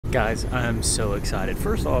Guys, I'm so excited.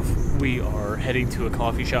 First off, we are heading to a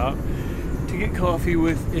coffee shop to get coffee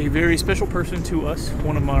with a very special person to us.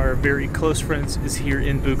 One of our very close friends is here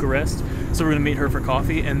in Bucharest, so we're gonna meet her for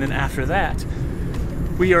coffee, and then after that,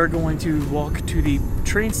 we are going to walk to the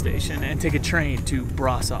train station and take a train to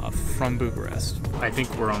Brasov from Bucharest. I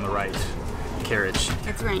think we're on the right carriage.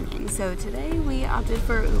 It's raining, so today we opted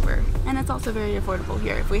for Uber, and it's also very affordable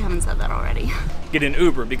here if we haven't said that already. Get an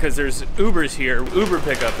Uber because there's Ubers here. Uber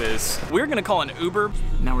pickup is, we're gonna call an Uber.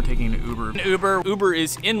 Now we're taking an Uber. Uber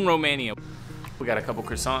is in Romania. We got a couple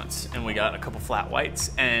croissants and we got a couple flat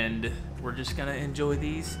whites, and we're just gonna enjoy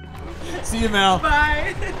these. See you, Mal.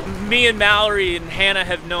 Bye. Me and Mallory and Hannah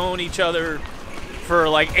have known each other for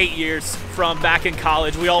like 8 years from back in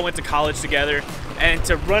college. We all went to college together, and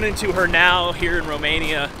to run into her now here in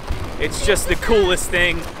Romania, it's just the coolest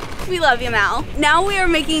thing. We love you, Mal. Now we are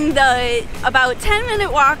making the about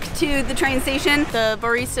 10-minute walk to the train station. The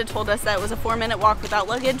barista told us that it was a 4-minute walk without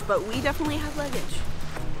luggage, but we definitely have luggage.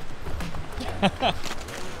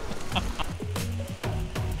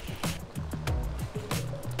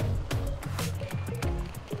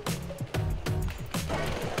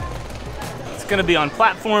 It's gonna be on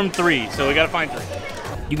platform 3, so we gotta find 3.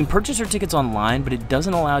 You can purchase your tickets online, but it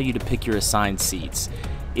doesn't allow you to pick your assigned seats.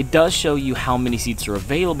 It does show you how many seats are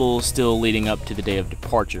available still leading up to the day of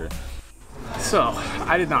departure. So,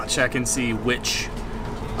 I did not check and see which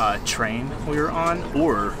train we were on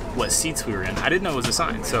or what seats we were in. I didn't know it was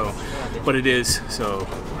assigned, so, but it is, so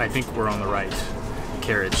I think we're on the right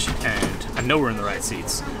carriage, and I know we're in the right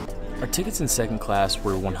seats. Our tickets in second class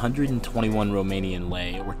were 121 Romanian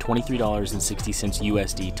lei, or $23.60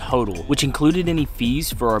 USD total, which included any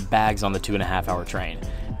fees for our bags on the 2.5-hour train.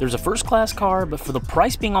 There's a first class car, but for the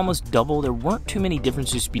price being almost double, there weren't too many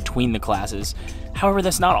differences between the classes. However,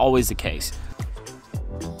 that's not always the case.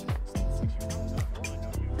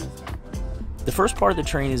 The first part of the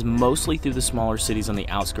train is mostly through the smaller cities on the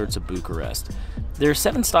outskirts of Bucharest. There are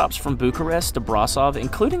 7 stops from Bucharest to Brasov,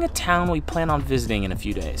 including a town we plan on visiting in a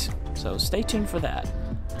few days. So stay tuned for that.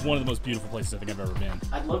 One of the most beautiful places I think I've ever been.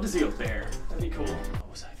 I'd love to see a bear. That'd be cool. What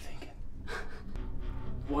was I thinking?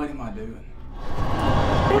 What am I doing?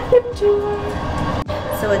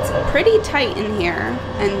 So it's pretty tight in here,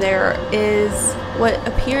 and there is what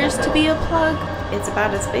appears to be a plug. It's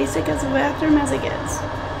about as basic as a bathroom as it gets.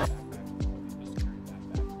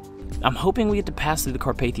 I'm hoping we get to pass through the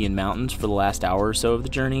Carpathian mountains for the last hour or so of the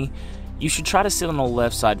journey. You should try to sit on the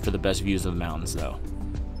left side for the best views of the mountains though.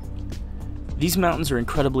 These mountains are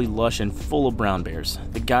incredibly lush and full of brown bears.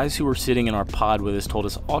 The guys who were sitting in our pod with us told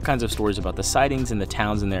us all kinds of stories about the sightings and the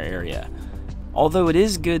towns in their area. Although it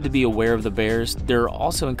is good to be aware of the bears, there are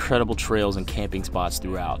also incredible trails and camping spots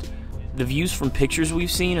throughout. The views from pictures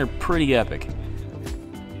we've seen are pretty epic.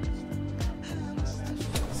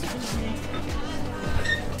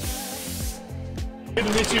 Good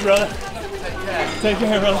to meet you, brother. Take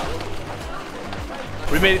care, brother.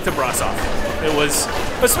 We made it to Brasov. It was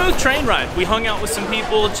a smooth train ride. We hung out with some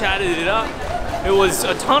people, chatted it up. It was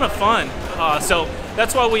a ton of fun. So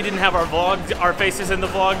that's why we didn't have our faces in the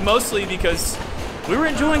vlog, mostly because we were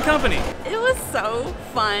enjoying company. It was so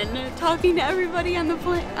fun talking to everybody on the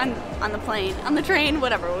on the train,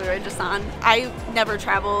 whatever we were just on. I never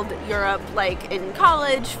traveled Europe like in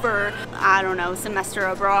college for, I don't know, semester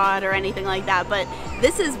abroad or anything like that, but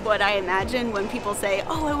this is what I imagine when people say,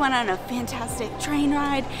 oh, I went on a fantastic train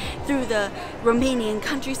ride through the Romanian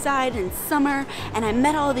countryside in summer, and I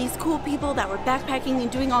met all these cool people that were backpacking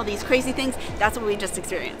and doing all these crazy things. That's what we just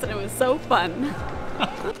experienced, and it was so fun.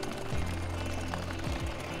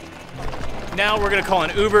 Now we're gonna call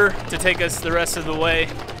an Uber to take us the rest of the way.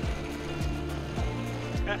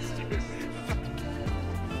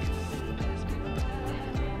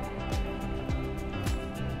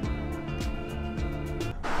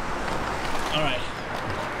 All right,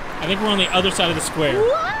 I think we're on the other side of the square.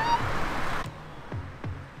 What?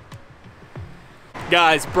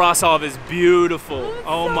 Guys, Brasov is beautiful.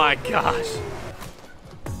 Oh my gosh.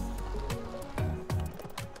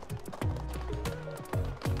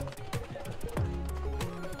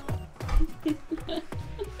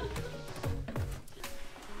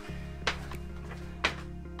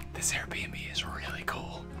 This Airbnb is really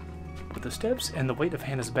cool. But the steps and the weight of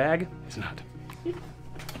Hannah's bag is not.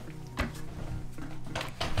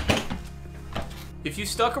 If you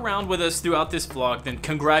stuck around with us throughout this vlog, then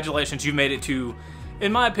congratulations, you made it to,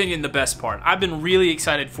 in my opinion, the best part. I've been really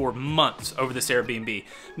excited for months over this Airbnb.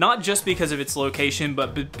 Not just because of its location,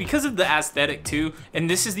 but because of the aesthetic too. And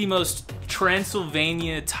this is the most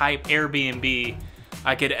Transylvania type Airbnb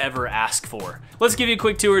I could ever ask for. Let's give you a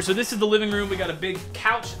quick tour. So this is the living room. We got a big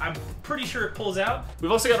couch. I'm pretty sure it pulls out.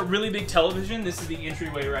 We've also got a really big television. This is the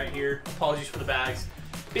entryway right here. Apologies for the bags.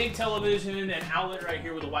 Big television and outlet right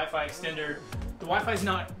here with a Wi-Fi extender. The Wi-Fi is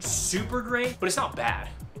not super great, but it's not bad.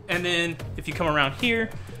 And then if you come around here,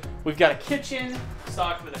 we've got a kitchen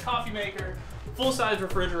stocked with a coffee maker, full-size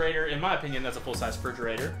refrigerator. In my opinion, that's a full-size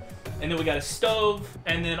refrigerator. And then we got a stove.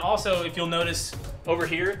 And then also, if you'll notice over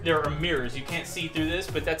here, there are mirrors. You can't see through this,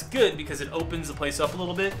 but that's good because it opens the place up a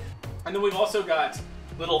little bit. And then we've also got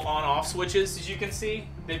little on-off switches, as you can see.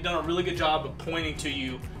 They've done a really good job of pointing to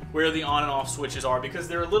you where the on and off switches are because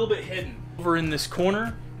they're a little bit hidden. Over in this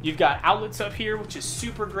corner, you've got outlets up here, which is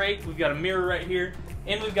super great. We've got a mirror right here,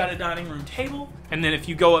 and we've got a dining room table. And then if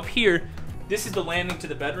you go up here, this is the landing to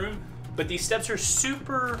the bedroom, but these steps are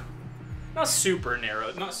not super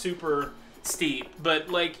narrow, not super steep, but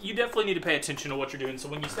like you definitely need to pay attention to what you're doing. So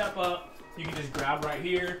when you step up, you can just grab right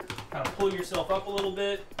here, kind of pull yourself up a little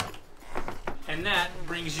bit, and that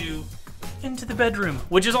brings you into the bedroom,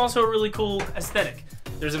 which is also a really cool aesthetic.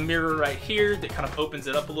 There's a mirror right here that kind of opens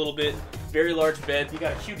it up a little bit. Very large bed. You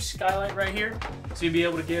got a huge skylight right here, so you'll be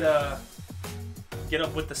able to get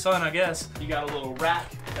up with the sun, I guess. You got a little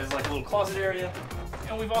rack as like a little closet area.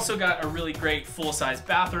 And we've also got a really great full-size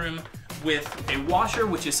bathroom with a washer,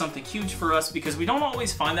 which is something huge for us because we don't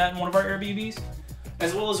always find that in one of our Airbnbs,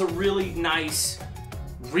 as well as a really nice,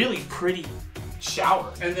 really pretty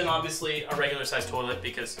shower. And then obviously a regular size toilet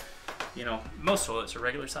because, you know, most toilets are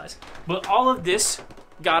regular size. But all of this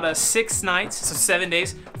got us 6 nights, so 7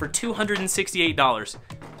 days, for $268.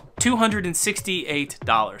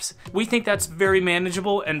 $268. We think that's very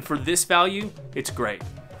manageable, and for this value, it's great.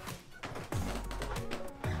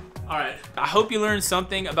 All right, I hope you learned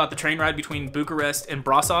something about the train ride between Bucharest and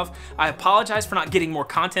Brasov. I apologize for not getting more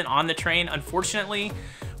content on the train. Unfortunately,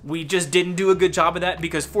 we just didn't do a good job of that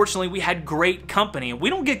because fortunately we had great company.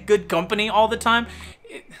 We don't get good company all the time.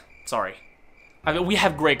 Sorry. I mean, we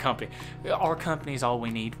have great company. Our company is all we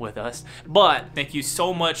need with us. But thank you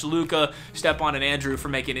so much, Luca, Stepan, and Andrew for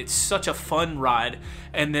making it such a fun ride.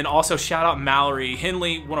 And then also shout out Mallory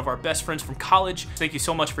Henley, one of our best friends from college. Thank you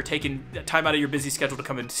so much for taking time out of your busy schedule to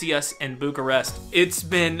come and see us in Bucharest. It's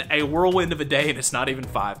been a whirlwind of a day and it's not even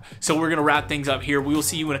 5. So we're gonna wrap things up here. We will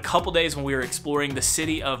see you in a couple days when we are exploring the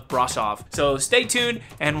city of Brasov. So stay tuned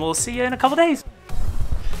and we'll see you in a couple days.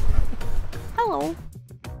 Hello.